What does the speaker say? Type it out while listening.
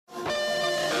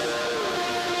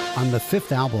On the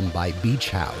fifth album by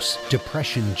Beach House,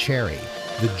 Depression Cherry,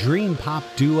 the dream pop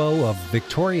duo of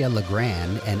Victoria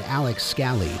Legrand and Alex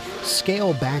Scally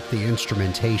scale back the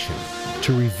instrumentation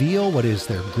to reveal what is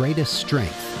their greatest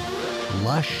strength: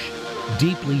 lush,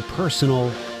 deeply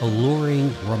personal,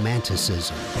 alluring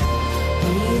romanticism.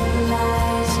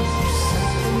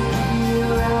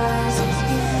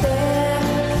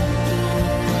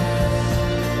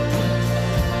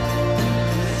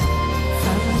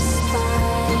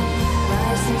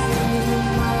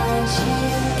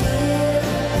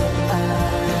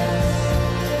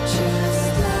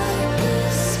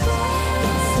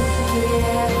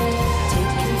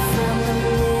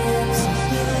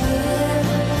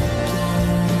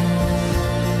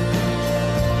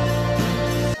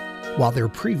 While their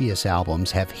previous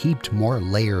albums have heaped more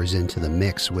layers into the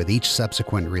mix with each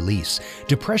subsequent release,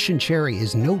 Depression Cherry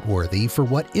is noteworthy for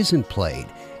what isn't played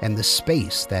and the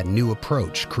space that new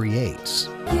approach creates.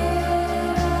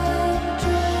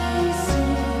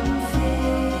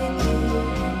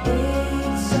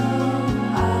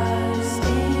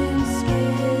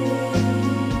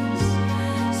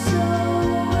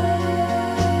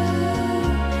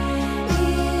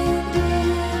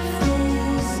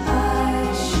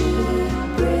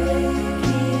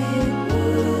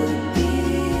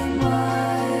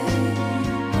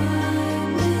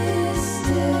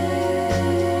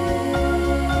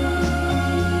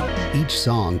 Each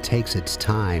song takes its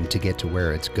time to get to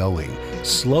where it's going,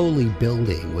 slowly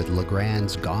building with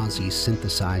Legrand's gauzy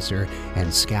synthesizer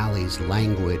and Scally's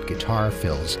languid guitar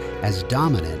fills as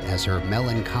dominant as her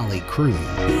melancholy croon.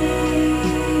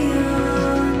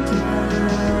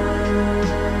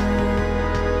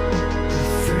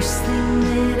 First thing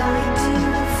that I do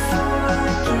before I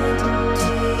get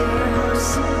into your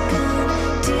house, I'm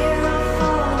gonna tear off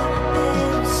all the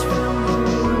bits from the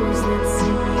words that's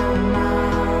in your mouth.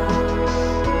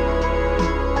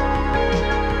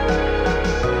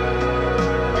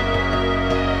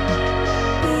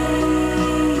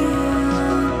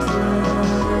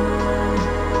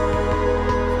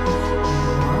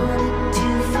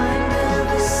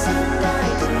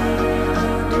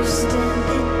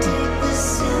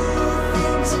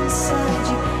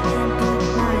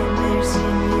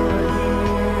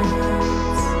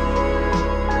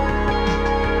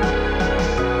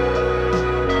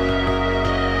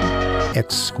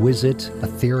 Exquisite,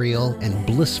 ethereal, and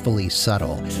blissfully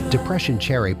subtle, Depression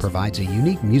Cherry provides a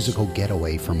unique musical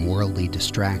getaway from worldly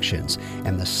distractions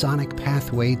and the sonic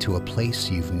pathway to a place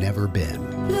you've never been.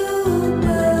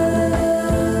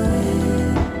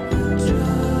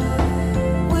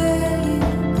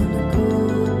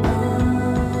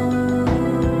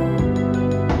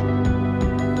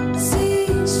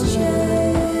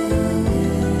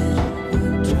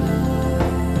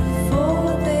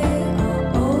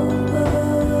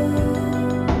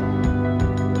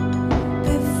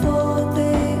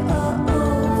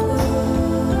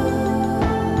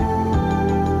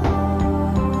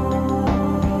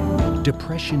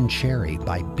 Depression Cherry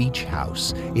by Beach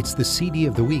House. It's the CD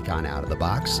of the week on Out of the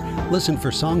Box. Listen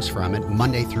for songs from it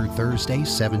Monday through Thursday,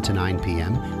 7 to 9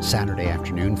 p.m., Saturday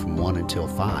afternoon from 1 until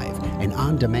 5, and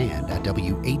on demand at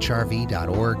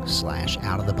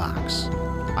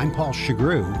whrv.org/outofthebox. I'm Paul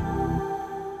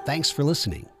Chagru. Thanks for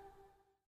listening.